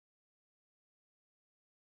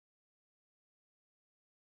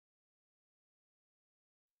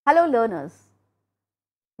Hello learners,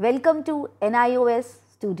 welcome to NIOS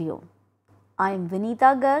Studio. I am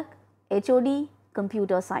Vinita Garg, HOD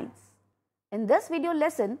Computer Science. In this video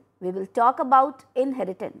lesson, we will talk about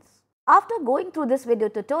inheritance. After going through this video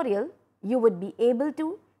tutorial, you would be able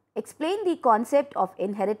to explain the concept of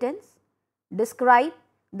inheritance, describe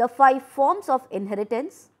the 5 forms of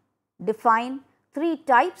inheritance, define 3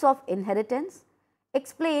 types of inheritance,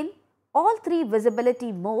 explain all 3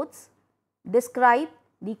 visibility modes, describe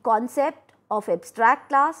the concept of abstract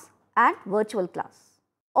class and virtual class.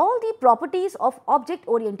 All the properties of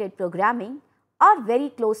object-oriented programming are very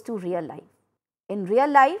close to real life. In real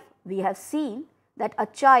life, we have seen that a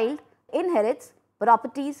child inherits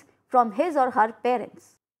properties from his or her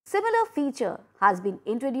parents. Similar feature has been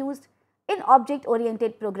introduced in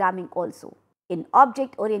object-oriented programming also. In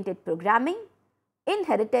object-oriented programming,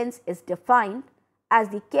 inheritance is defined as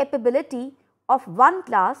the capability of one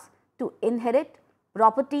class to inherit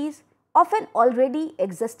properties of an already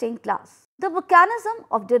existing class. The mechanism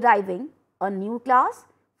of deriving a new class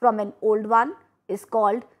from an old one is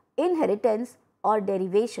called inheritance or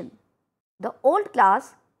derivation. The old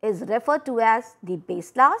class is referred to as the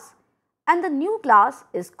base class and the new class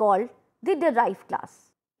is called the derived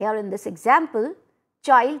class. Here in this example,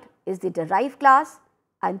 child is the derived class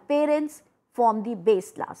and parents form the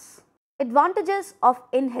base class. Advantages of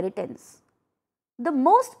inheritance. The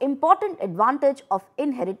most important advantage of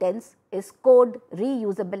inheritance is code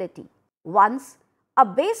reusability. Once a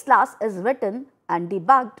base class is written and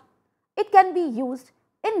debugged, it can be used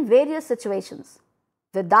in various situations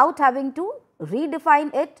without having to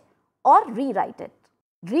redefine it or rewrite it.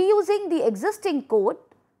 Reusing the existing code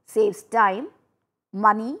saves time,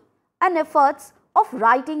 money and efforts of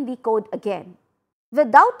writing the code again.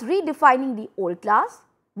 Without redefining the old class,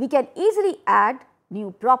 we can easily add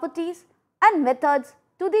new properties and methods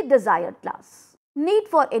to the desired class. Need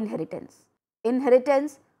for inheritance.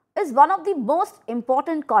 Inheritance is one of the most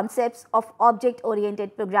important concepts of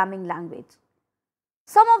object-oriented programming language.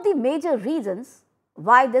 Some of the major reasons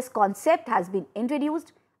why this concept has been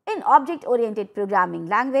introduced in object-oriented programming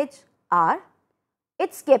language are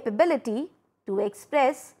its capability to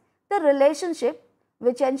express the relationship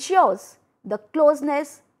which ensures the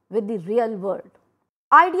closeness with the real world.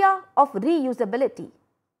 Idea of reusability,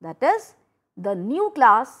 that is, the new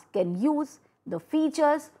class can use the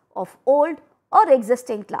features of old or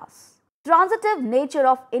existing class. Transitive nature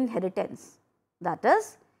of inheritance, that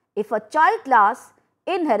is, if a child class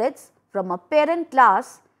inherits from a parent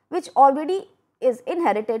class which already is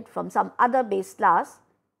inherited from some other base class,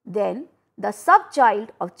 then the subchild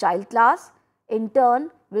of child class in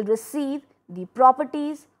turn will receive the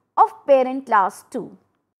properties of parent class too.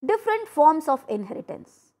 Different forms of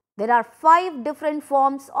inheritance. There are 5 different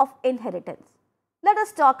forms of inheritance. Let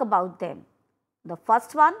us talk about them. The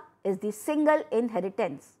first one is the single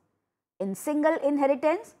inheritance. In single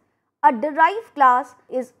inheritance, a derived class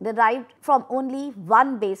is derived from only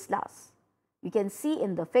one base class. You can see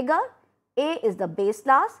in the figure, A is the base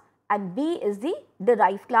class and B is the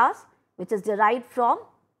derived class which is derived from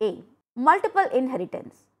A. Multiple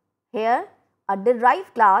inheritance. Here, a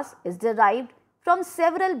derived class is derived from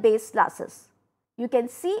several base classes. You can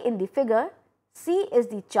see in the figure, C is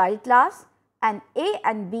the child class and A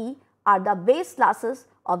and B are the base classes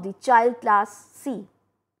of the child class C.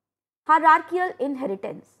 Hierarchical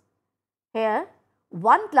inheritance. Here,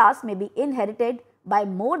 one class may be inherited by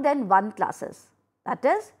more than one classes. That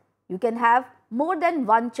is, you can have more than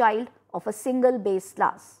one child of a single base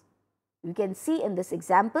class. You can see in this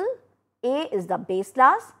example, A is the base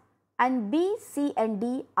class and B, C and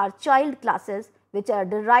D are child classes which are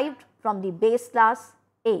derived from the base class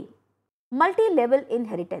A. Multi-level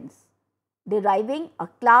inheritance. Deriving a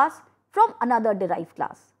class from another derived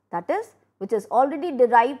class, that is, which is already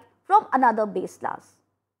derived from another base class.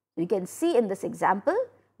 You can see in this example,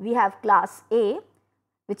 we have class A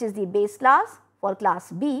which is the base class for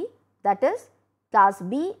class B, that is, class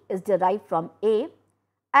B is derived from A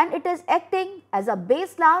and it is acting as a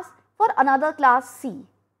base class for another class C,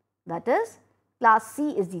 that is, class C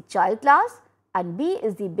is the child class and B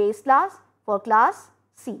is the base class for class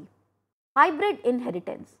C. Hybrid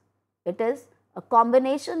inheritance. It is a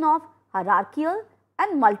combination of hierarchical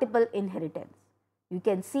and multiple inheritance. You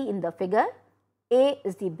can see in the figure, A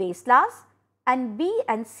is the base class and B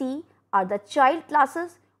and C are the child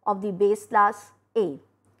classes of the base class A.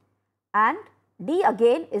 And D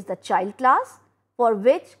again is the child class for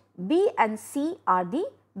which B and C are the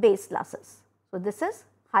base classes. So, this is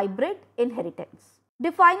hybrid inheritance.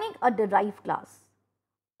 Defining a derived class.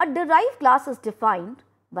 A derived class is defined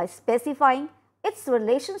by specifying its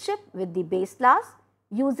relationship with the base class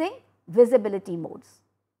using visibility modes.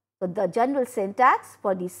 So, the general syntax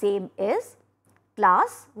for the same is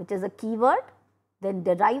class, which is a keyword, then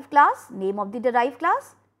derived class, name of the derived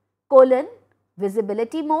class, colon,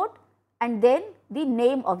 visibility mode, and then the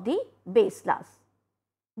name of the base class.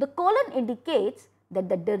 The colon indicates that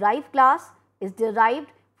the derived class is derived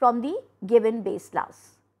from the given base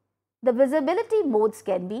class. The visibility modes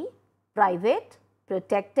can be private,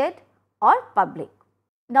 protected, or public.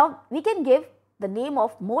 Now, we can give the name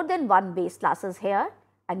of more than one base classes here,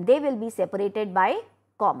 and they will be separated by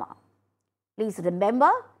comma. Please remember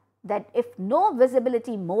that if no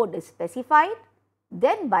visibility mode is specified,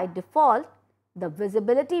 then by default the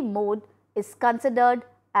visibility mode is considered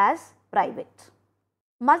as private.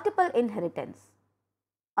 Multiple inheritance.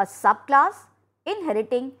 A subclass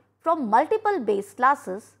inheriting from multiple base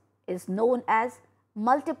classes is known as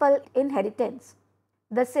multiple inheritance.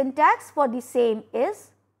 The syntax for the same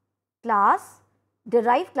is class,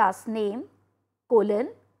 derived class name, colon,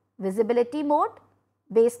 visibility mode,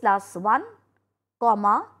 base class 1,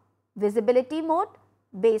 comma, visibility mode,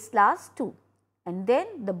 base class 2, and then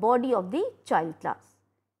the body of the child class.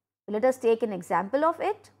 Let us take an example of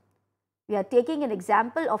it. We are taking an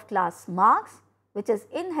example of class marks, which is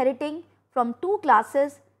inheriting from two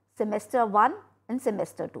classes semester 1 and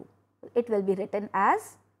semester 2. It will be written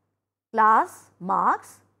as class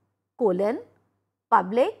marks colon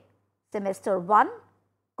public semester 1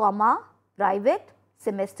 comma private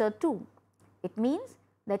semester 2. It means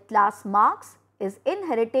that class marks is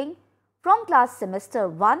inheriting from class semester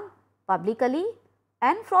 1 publicly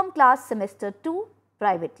and from class semester 2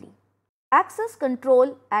 privately. Access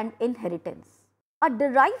control and inheritance. A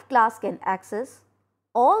derived class can access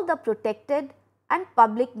all the protected and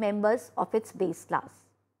public members of its base class.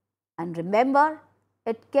 And remember,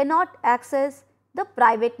 it cannot access the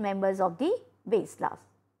private members of the base class.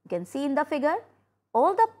 You can see in the figure,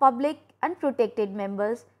 all the public and protected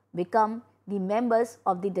members become the members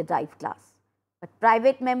of the derived class, but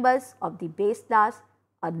private members of the base class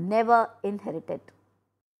are never inherited.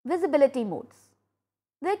 Visibility modes.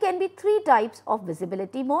 There can be three types of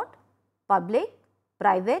visibility mode: public,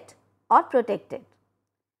 private, or protected.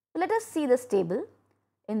 So, let us see this table.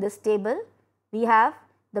 In this table, we have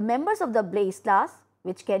the members of the base class,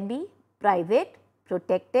 which can be private,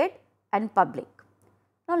 protected, and public.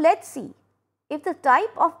 Now, let us see, if the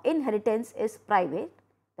type of inheritance is private,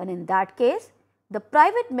 then in that case, the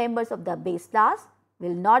private members of the base class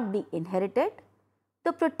will not be inherited.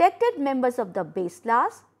 The protected members of the base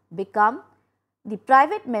class become the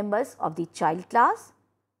private members of the child class,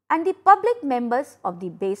 and the public members of the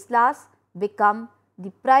base class become the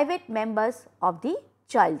private members of the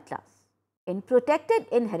child class. In protected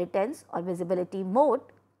inheritance or visibility mode,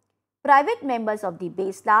 private members of the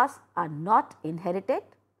base class are not inherited.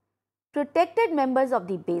 Protected members of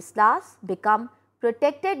the base class become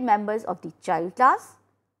protected members of the child class,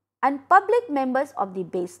 and public members of the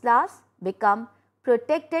base class become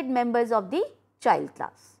protected members of the child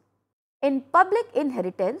class. In public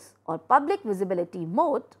inheritance or public visibility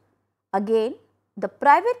mode, again the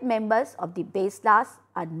private members of the base class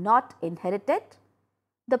are not inherited.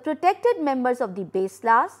 The protected members of the base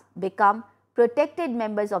class become protected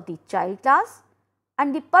members of the child class,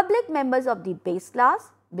 and the public members of the base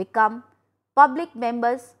class become public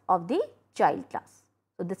members of the child class.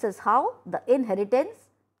 So, this is how the inheritance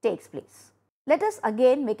takes place. Let us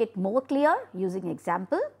again make it more clear using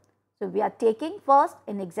example. So, we are taking first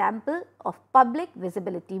an example of public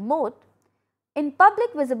visibility mode. In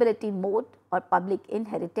public visibility mode or public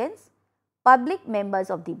inheritance, public members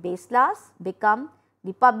of the base class become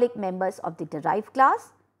the public members of the derived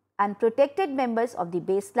class, and protected members of the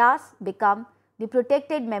base class become the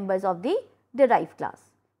protected members of the derived class.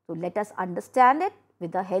 So, let us understand it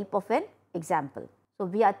with the help of an example. So,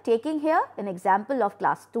 we are taking here an example of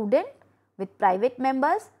class student with private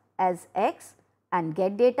members as X and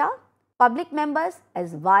get data, public members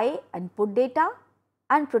as Y and put data,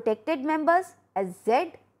 and protected members as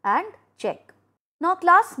Z and check. Now,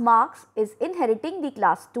 class marks is inheriting the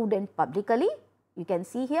class student publicly. You can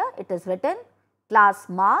see here it is written class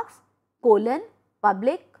marks colon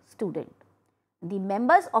public student. The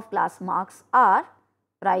members of class marks are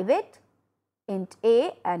private, int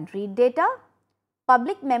A and read data,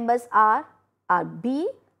 public members are B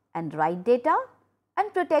and write data,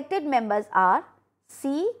 and protected members are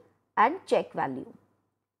C and check value.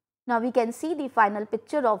 Now, we can see the final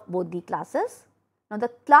picture of both the classes. Now, the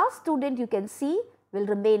class student you can see will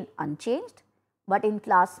remain unchanged, but in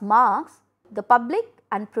class marks, the public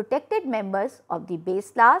and protected members of the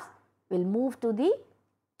base class will move to the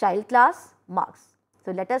child class marks.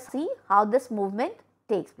 So, let us see how this movement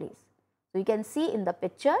takes place. So, you can see in the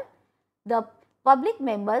picture the public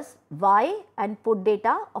members Y and put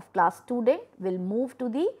data of class student will move to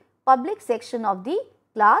the public section of the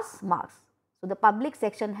class marks. So, the public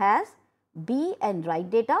section has B and write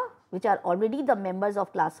data which are already the members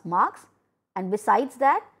of class marks, and besides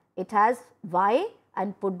that it has Y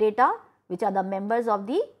and put data which are the members of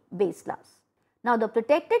the base class. Now, the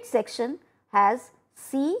protected section has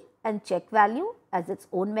C and check value as its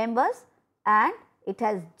own members, and it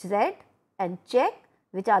has Z and check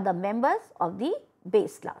which are the members of the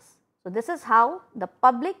base class. So, this is how the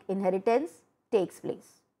public inheritance takes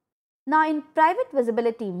place. Now, in private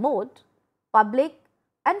visibility mode, public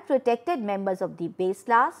and protected members of the base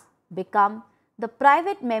class become the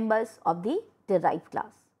private members of the derived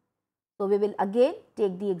class. So, we will again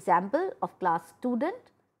take the example of class student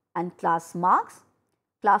and class marks.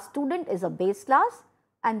 Class student is a base class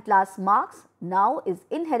and class marks now is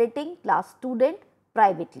inheriting class student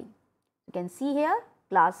privately. You can see here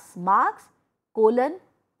class marks colon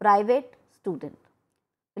private student.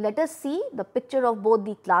 So, let us see the picture of both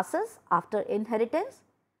the classes after inheritance.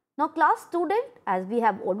 Now, class student, as we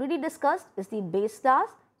have already discussed, is the base class.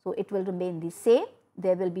 So, it will remain the same,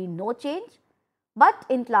 there will be no change. But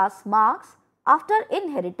in class marks, after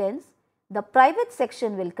inheritance, the private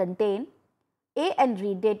section will contain A and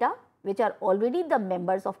read data which are already the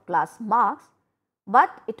members of class marks, but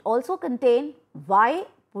it also contain Y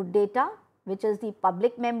put data which is the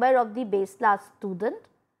public member of the base class student,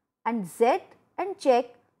 and Z and check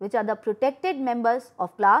which are the protected members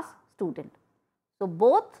of class student. So,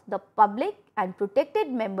 both the public and protected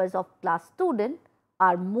members of class student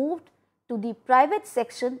are moved to the private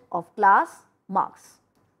section of class marks.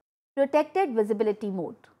 Protected visibility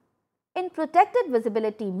mode. In protected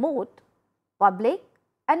visibility mode, public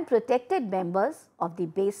and protected members of the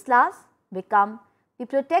base class become the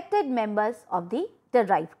protected members of the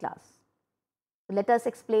derived class. So, let us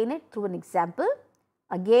explain it through an example.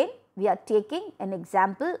 Again, we are taking an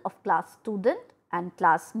example of class student and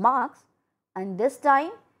class marks, and this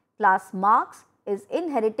time class marks is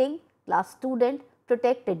inheriting class student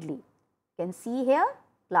protectedly. You can see here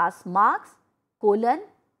class marks colon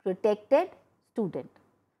protected student.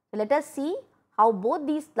 So, let us see how both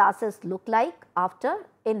these classes look like after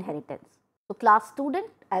inheritance. So, class student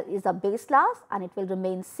is a base class and it will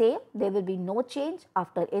remain same. There will be no change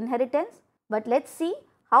after inheritance. But let us see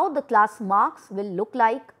how the class marks will look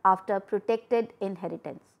like after protected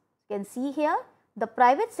inheritance. You can see here the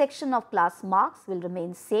private section of class marks will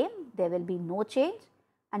remain same. There will be no change,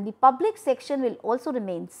 and the public section will also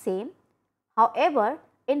remain same. However,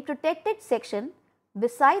 in protected section,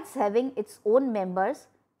 besides having its own members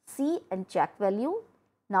C and check value,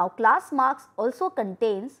 now class marks also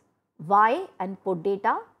contains Y and put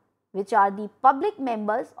data which are the public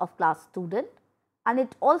members of class student, and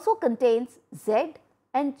it also contains Z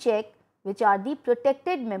and check which are the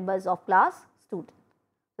protected members of class student.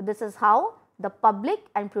 So, this is how the public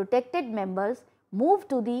and protected members move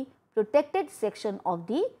to the protected section of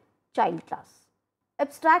the child class.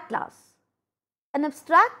 Abstract class. An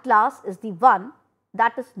abstract class is the one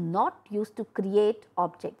that is not used to create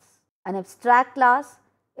objects. An abstract class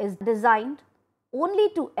is designed only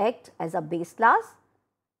to act as a base class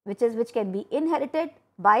which can be inherited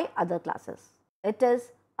by other classes. It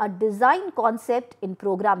is a design concept in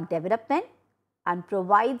program development and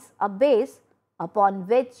provides a base upon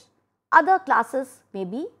which other classes may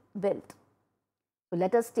be built. So,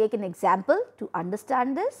 let us take an example to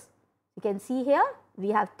understand this. You can see here we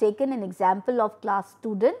have taken an example of class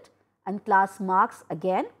student and class marks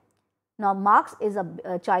again. Now, marks is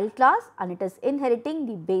a child class and it is inheriting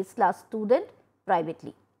the base class student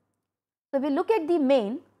privately. So, we look at the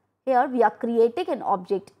main. Here we are creating an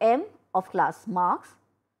object M of class marks.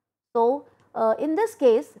 So, in this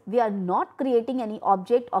case we are not creating any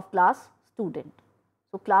object of class student.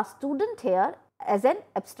 So, class student here as an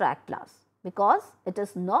abstract class because it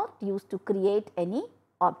is not used to create any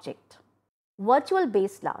object. Virtual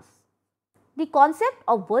base class. The concept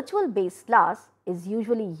of virtual base class is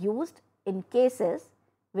usually used in cases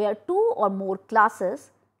where two or more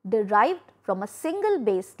classes derived from a single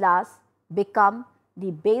base class become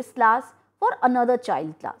the base class for another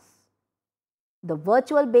child class. The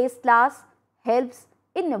virtual base class helps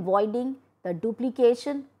in avoiding the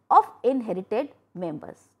duplication of inherited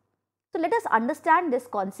members. So, let us understand this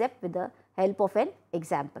concept with the help of an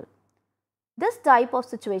example. This type of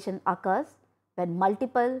situation occurs when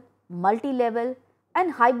multiple, multi-level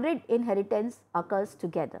and hybrid inheritance occurs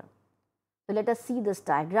together. So, let us see this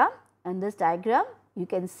diagram. In this diagram, you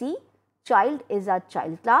can see child is a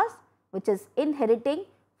child class which is inheriting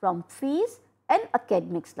from fees and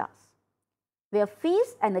academics class, where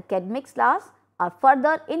fees and academics class are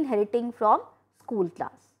further inheriting from school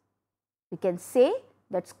class. We can say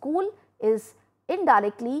that school is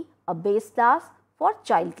indirectly a base class for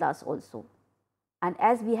child class also. And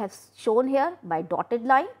as we have shown here by dotted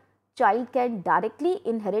line, child can directly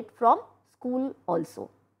inherit from school also.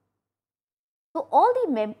 So, all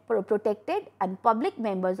the protected and public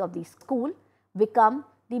members of the school become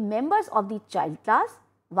the members of the child class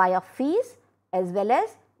via fees as well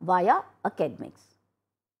as via academics.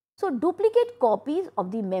 So, duplicate copies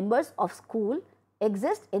of the members of school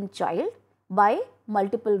exist in child by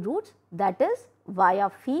multiple routes, that is via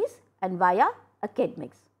fees and via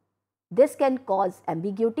academics. This can cause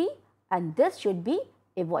ambiguity and this should be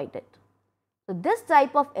avoided. So, this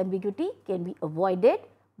type of ambiguity can be avoided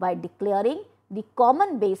by declaring the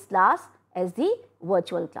common base class as the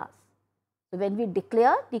virtual class. So, when we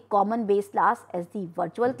declare the common base class as the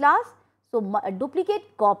virtual class, so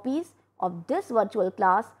duplicate copies of this virtual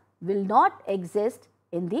class will not exist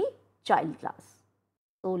in the child class.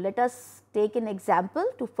 So, let us take an example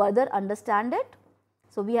to further understand it.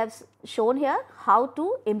 So, we have shown here how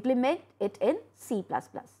to implement it in C++.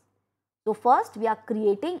 So, first we are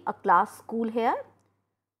creating a class school here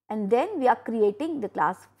and then we are creating the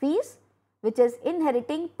class fees, which is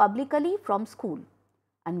inheriting publicly from school,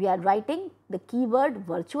 and we are writing the keyword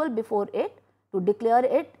virtual before it to declare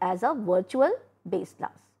it as a virtual base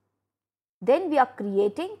class. Then we are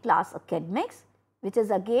creating class academics, which is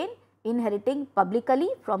again inheriting publicly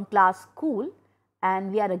from class school,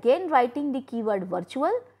 and we are again writing the keyword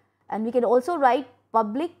virtual, and we can also write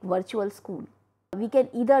public virtual school. We can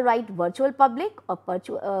either write virtual public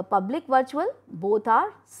or public virtual, both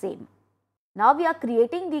are same. Now, we are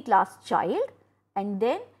creating the class child and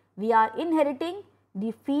then we are inheriting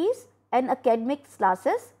the fees and academics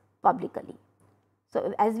classes publicly.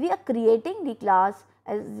 So, as we are creating the class,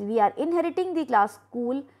 as we are inheriting the class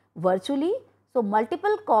school virtually, so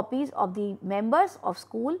multiple copies of the members of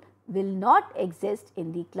school will not exist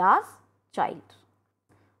in the class child.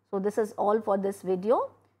 So, this is all for this video.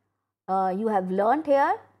 You have learnt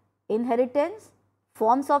here inheritance,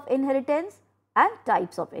 forms of inheritance and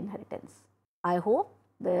types of inheritance. I hope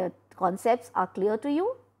the concepts are clear to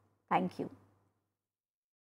you. Thank you.